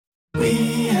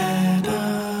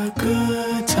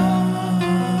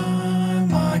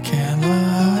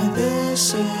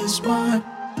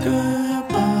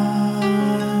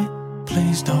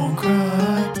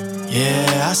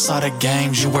I saw the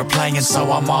games you were playing, so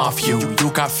I'm off you.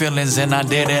 You got feelings and I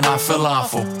did, and I feel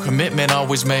awful. Commitment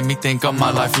always made me think of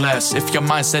my life less. If your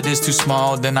mindset is too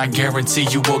small, then I guarantee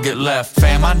you will get left.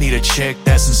 Fam, I need a chick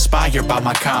that's inspired by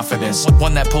my confidence,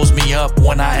 one that pulls me up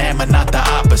when I am and not the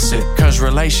opposite. Cause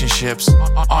relationships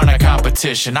aren't a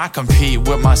competition. I compete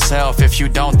with myself. If you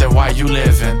don't, then why you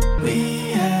living?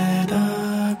 We had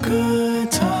a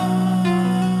good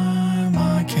time,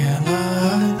 I can't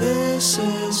lie. This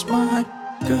is my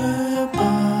goodbye.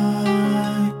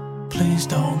 Please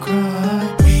don't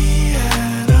cry. We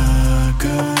had a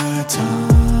good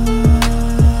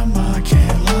time, I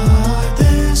can't lie.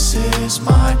 This is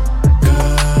my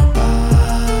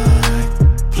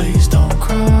please don't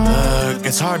cry. Look,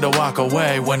 it's hard to walk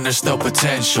away when there's still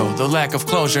potential. The lack of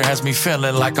closure has me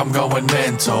feeling like I'm going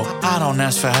mental. I don't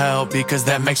ask for help because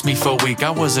that makes me feel weak.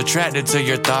 I was attracted to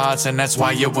your thoughts and that's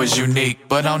why it was unique.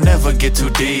 But I'll never get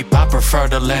too deep, I prefer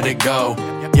to let it go.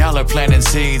 Y'all are planting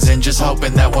seeds and just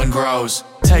hoping that one grows.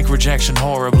 Take rejection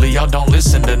horribly, y'all don't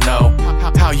listen to no.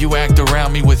 How you act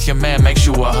around me with your man makes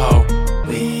you a hoe.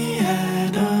 We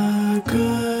had a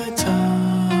good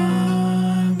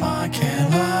time, I can't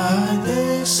lie.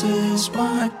 This is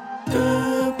my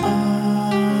goodbye.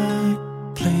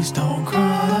 Please don't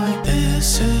cry.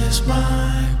 This is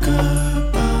my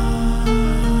goodbye.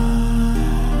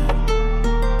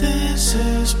 This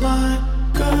is my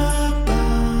goodbye.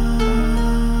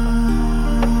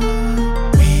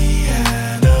 We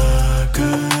had a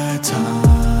good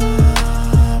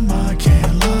time, I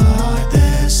can't lie.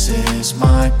 This is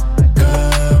my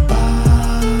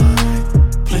goodbye.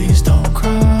 Please don't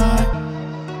cry.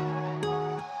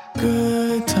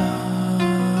 Good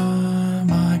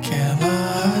time, I can't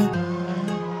lie.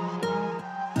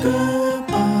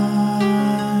 Goodbye,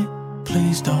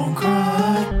 please don't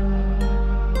cry.